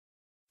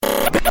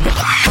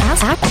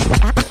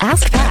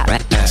AskPat.com.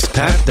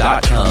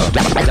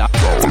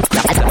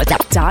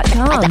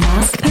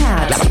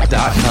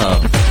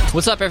 AskPat.com.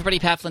 What's up, everybody?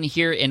 Pat Flynn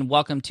here, and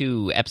welcome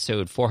to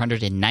episode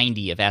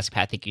 490 of Ask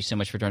Pat. Thank you so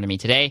much for joining me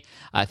today.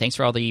 Thanks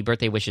for all the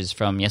birthday wishes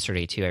from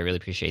yesterday, too. I really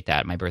appreciate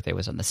that. My birthday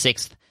was on the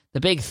 6th,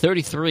 the big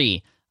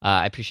 33.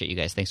 I appreciate you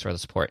guys. Thanks for all the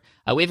support.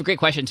 We have a great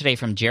question today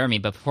from Jeremy,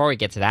 but before we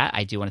get to that,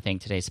 I do want to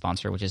thank today's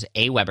sponsor, which is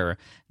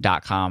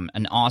Aweber.com,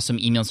 an awesome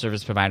email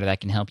service provider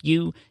that can help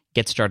you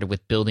get started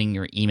with building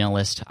your email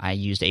list. I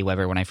used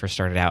Aweber when I first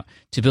started out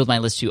to build my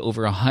list to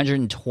over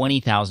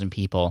 120,000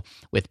 people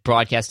with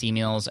broadcast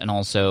emails and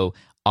also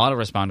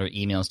autoresponder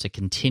emails to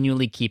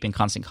continually keep in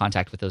constant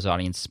contact with those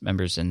audience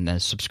members and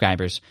the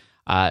subscribers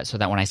so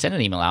that when I send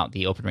an email out,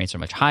 the open rates are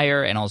much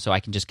higher, and also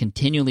I can just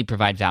continually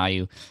provide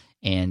value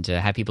and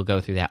have people go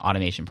through that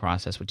automation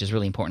process, which is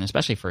really important,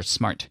 especially for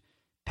smart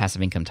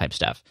passive income type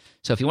stuff.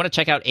 So if you want to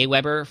check out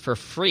Aweber for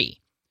free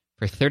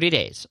for 30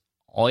 days,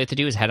 all you have to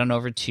do is head on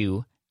over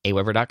to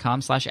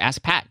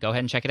aweber.com/askpat. Go ahead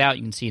and check it out.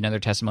 You can see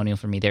another testimonial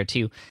from me there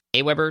too.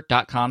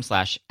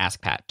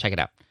 aweber.com/askpat. Check it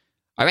out.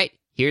 All right,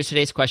 here's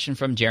today's question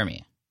from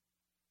Jeremy.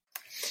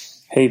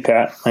 Hey,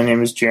 Pat. My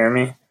name is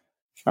Jeremy,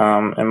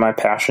 and my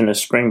passion is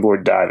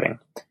springboard diving.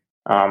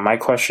 My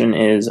question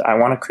is, I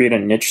want to create a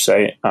niche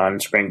site on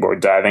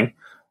springboard diving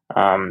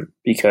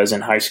because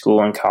in high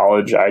school and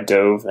college, I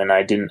dove and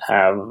I didn't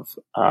have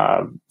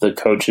the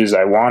coaches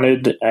I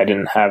wanted. I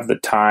didn't have the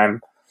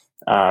time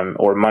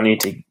or money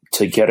to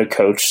get a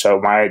coach. So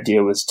my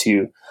idea was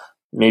to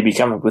maybe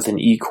come up with an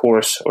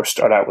e-course or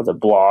start out with a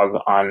blog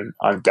on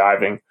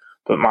diving.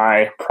 But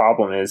my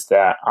problem is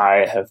that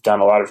I have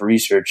done a lot of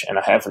research and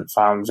I haven't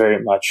found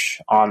very much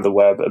on the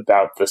web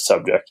about the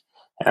subject.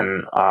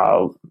 And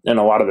in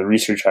a lot of the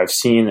research I've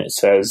seen, it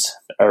says,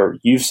 or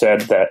you've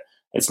said, that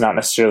it's not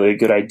necessarily a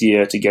good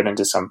idea to get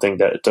into something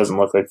that it doesn't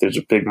look like there's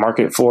a big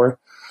market for.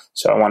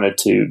 So I wanted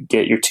to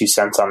get your 2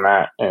 cents on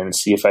that and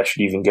see if I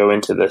should even go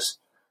into this.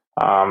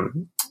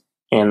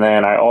 And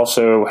then I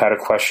also had a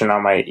question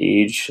on my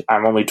age.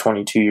 I'm only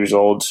 22 years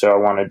old, so I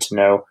wanted to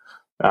know,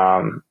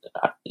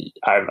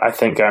 I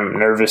think I'm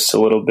nervous a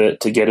little bit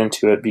to get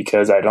into it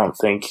because I don't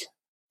think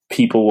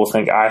people will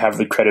think I have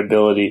the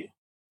credibility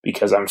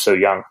because I'm so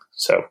young.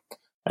 So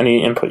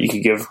any input you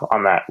could give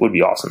on that would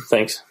be awesome.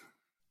 Thanks.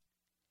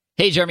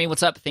 Hey, Jeremy,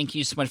 what's up? Thank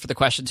you so much for the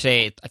question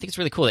today. I think it's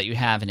really cool that you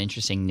have an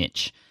interesting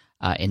niche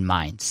in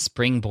mind,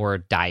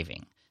 springboard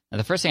diving. Now,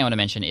 the first thing I want to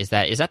mention is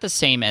that the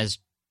same as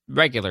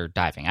regular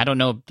diving? I don't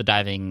know the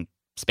diving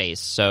space,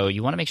 so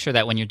you want to make sure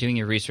that when you're doing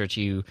your research,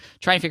 you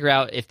try and figure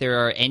out if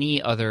there are any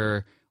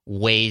other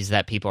ways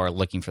that people are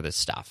looking for this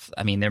stuff.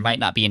 I mean, there might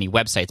not be any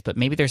websites, but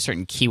maybe there's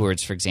certain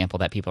keywords, for example,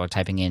 that people are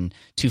typing in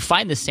to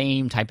find the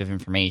same type of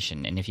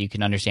information. And if you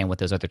can understand what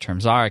those other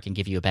terms are, it can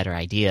give you a better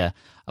idea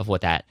of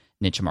what that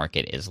niche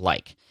market is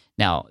like.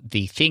 Now,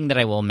 the thing that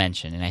I will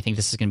mention, and I think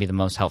this is going to be the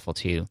most helpful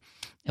to you,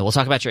 and we'll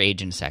talk about your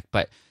age in a sec,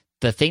 but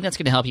the thing that's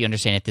going to help you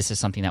understand if this is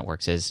something that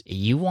works is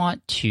you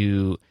want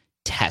to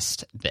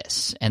test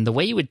this. And the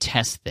way you would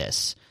test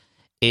this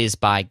is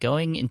by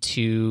going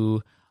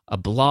into a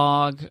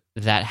blog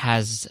that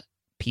has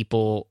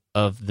people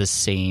of the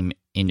same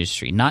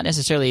industry, not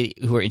necessarily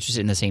who are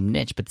interested in the same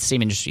niche, but the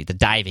same industry, the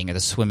diving or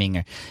the swimming.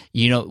 Or,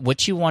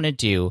 what you want to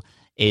do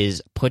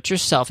is put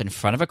yourself in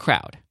front of a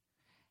crowd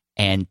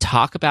and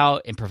talk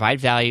about and provide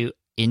value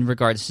in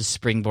regards to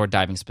springboard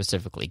diving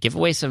specifically. Give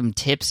away some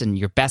tips and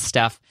your best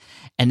stuff,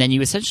 and then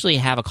you essentially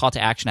have a call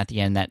to action at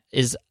the end that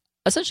is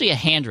essentially a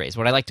hand raise,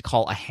 what I like to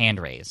call a hand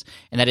raise.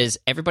 And that is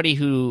everybody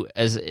who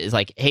is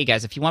like, hey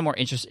guys, if you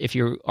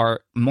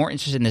are more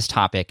interested in this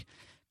topic,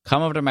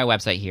 come over to my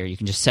website here. You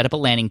can just set up a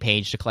landing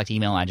page to collect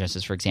email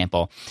addresses, for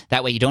example.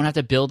 That way you don't have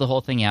to build the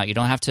whole thing out. You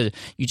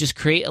just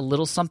create a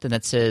little something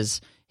that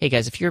says, hey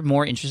guys, if you're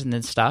more interested in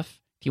this stuff,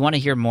 if you want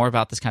to hear more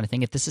about this kind of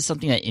thing, if this is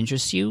something that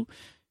interests you,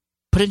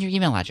 put in your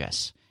email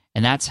address.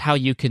 And that's how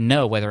you can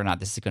know whether or not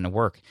this is going to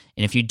work.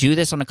 And if you do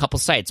this on a couple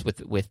sites,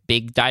 with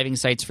big diving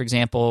sites, for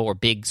example, or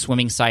big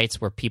swimming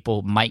sites where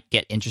people might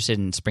get interested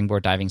in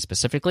springboard diving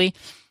specifically,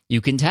 you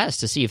can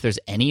test to see if there's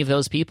any of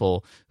those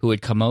people who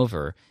would come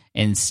over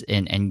and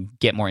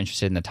get more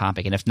interested in the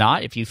topic. And if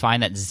not, if you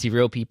find that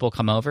 0 people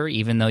come over,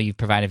 even though you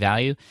provided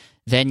value,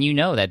 then you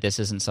know that this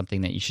isn't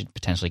something that you should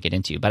potentially get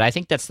into. But I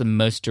think that's the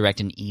most direct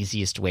and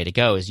easiest way to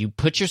go, is you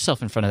put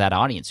yourself in front of that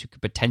audience who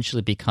could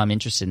potentially become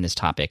interested in this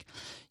topic.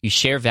 You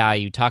share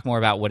value, talk more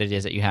about what it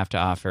is that you have to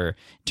offer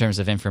in terms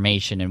of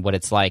information and what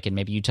it's like, and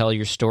maybe you tell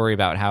your story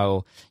about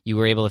how you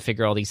were able to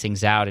figure all these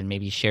things out, and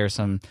maybe share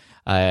some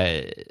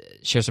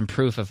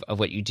proof of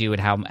what you do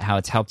and how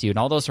it's helped you and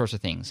all those sorts of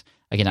things.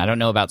 Again, I don't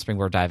know about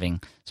springboard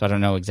diving, so I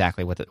don't know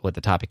exactly what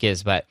the topic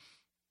is, but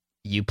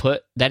you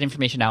put that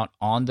information out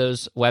on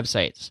those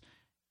websites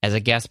as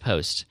a guest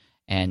post.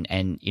 And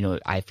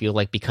I feel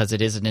like because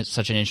it is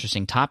such an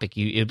interesting topic,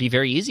 it would be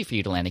very easy for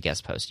you to land a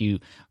guest post. You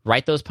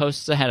write those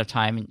posts ahead of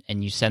time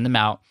and you send them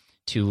out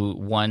to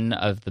one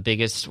of the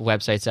biggest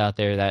websites out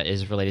there that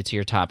is related to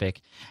your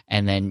topic,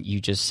 and then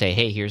you just say,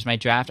 hey, here's my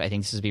draft. I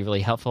think this would be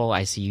really helpful.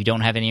 I see you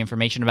don't have any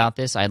information about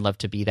this. I'd love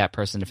to be that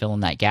person to fill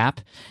in that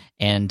gap.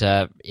 And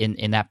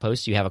in that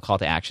post, you have a call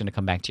to action to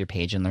come back to your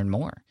page and learn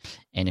more.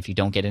 And if you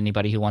don't get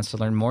anybody who wants to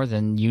learn more,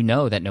 then you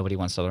know that nobody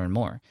wants to learn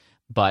more.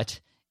 But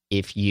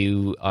if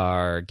you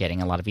are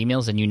getting a lot of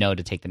emails, then you know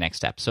to take the next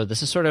step. So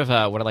this is sort of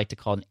what I like to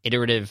call an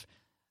iterative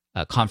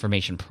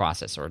confirmation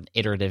process or an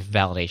iterative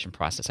validation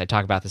process. I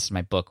talk about this in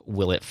my book,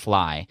 Will It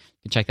Fly?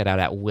 You can check that out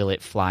at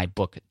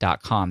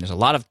willitflybook.com. There's a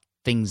lot of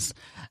things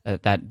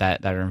that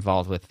are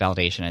involved with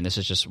validation, and this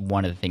is just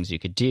one of the things you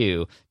could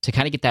do to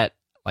kind of get that,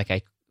 like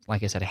I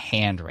said, a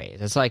hand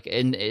raise. It's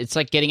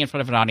like getting in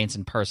front of an audience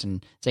in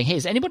person, saying, hey,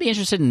 is anybody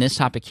interested in this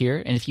topic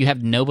here? And if you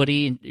have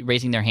nobody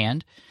raising their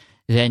hand,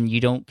 then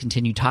you don't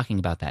continue talking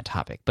about that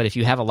topic. But if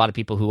you have a lot of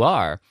people who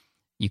are,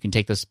 you can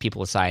take those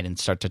people aside and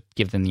start to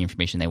give them the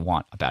information they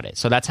want about it.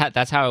 So that's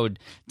how I would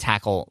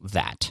tackle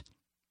that.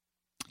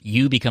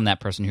 You become that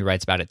person who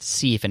writes about it to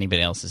see if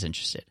anybody else is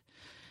interested.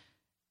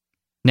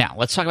 Now,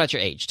 let's talk about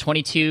your age.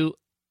 22,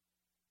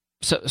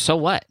 so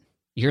what?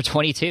 You're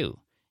 22.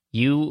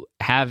 You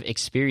have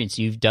experience.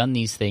 You've done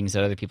these things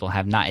that other people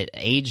have not.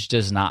 Age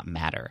does not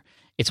matter.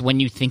 It's when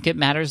you think it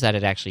matters that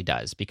it actually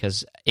does,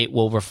 because it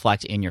will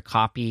reflect in your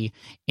copy,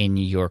 in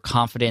your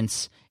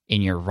confidence,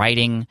 in your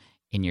writing,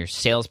 in your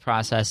sales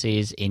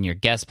processes, in your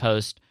guest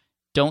post.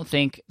 Don't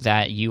think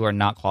that you are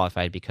not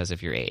qualified because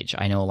of your age.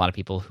 I know a lot of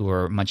people who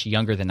are much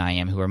younger than I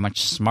am who are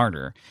much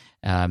smarter,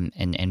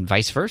 and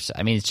vice versa.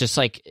 I mean, it's just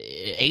like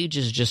age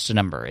is just a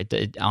number.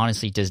 It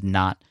honestly does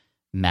not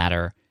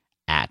matter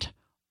at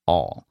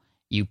all.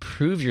 You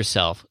prove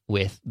yourself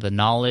with the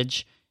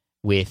knowledge,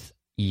 with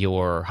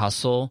your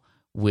hustle,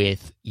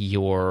 with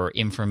your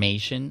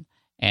information,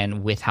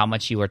 and with how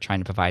much you are trying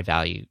to provide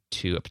value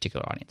to a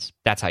particular audience.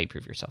 That's how you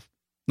prove yourself,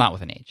 not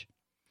with an age.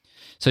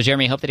 So,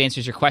 Jeremy, I hope that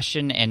answers your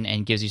question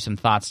and gives you some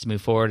thoughts to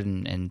move forward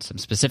and some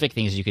specific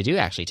things you could do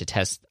actually to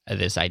test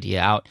this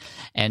idea out.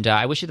 And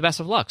I wish you the best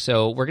of luck.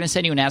 So we're going to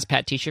send you an Ask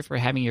Pat t-shirt for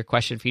having your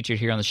question featured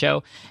here on the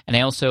show. And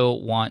I also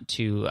want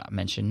to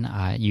mention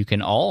you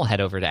can all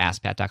head over to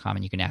AskPat.com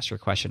and you can ask your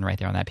question right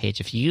there on that page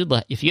if you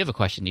have a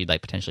question you'd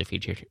like potentially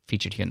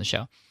featured here in the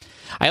show.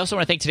 I also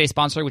want to thank today's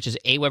sponsor, which is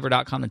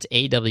aweber.com. That's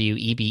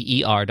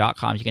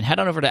AWEBER.com. You can head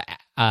on over to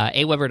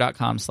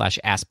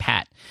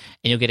aweber.com/askpat, and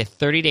you'll get a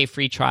 30-day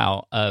free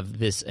trial of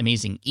this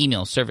amazing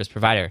email service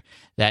provider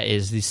that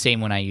is the same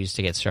one I use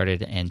to get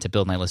started and to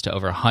build my list to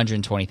over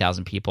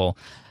 120,000 people.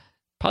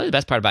 Probably the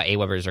best part about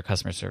Aweber is their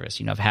customer service.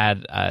 I've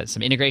had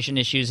some integration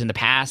issues in the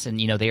past, and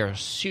they are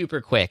super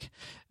quick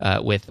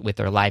with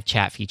their live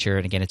chat feature.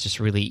 And again, it's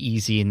just really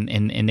easy,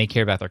 and they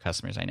care about their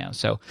customers, I know.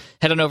 So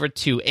head on over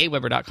to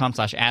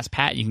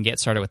aweber.com/askpat. You can get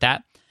started with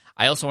that.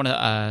 I also want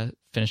to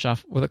finish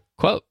off with a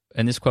quote,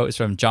 and this quote is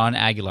from John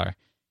Aguilar.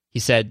 He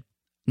said,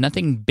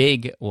 "Nothing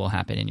big will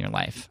happen in your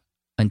life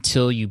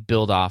until you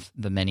build off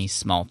the many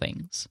small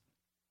things."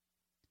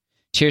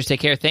 Cheers, take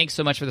care. Thanks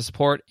so much for the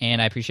support,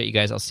 and I appreciate you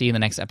guys. I'll see you in the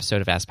next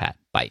episode of Ask Pat.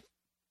 Bye.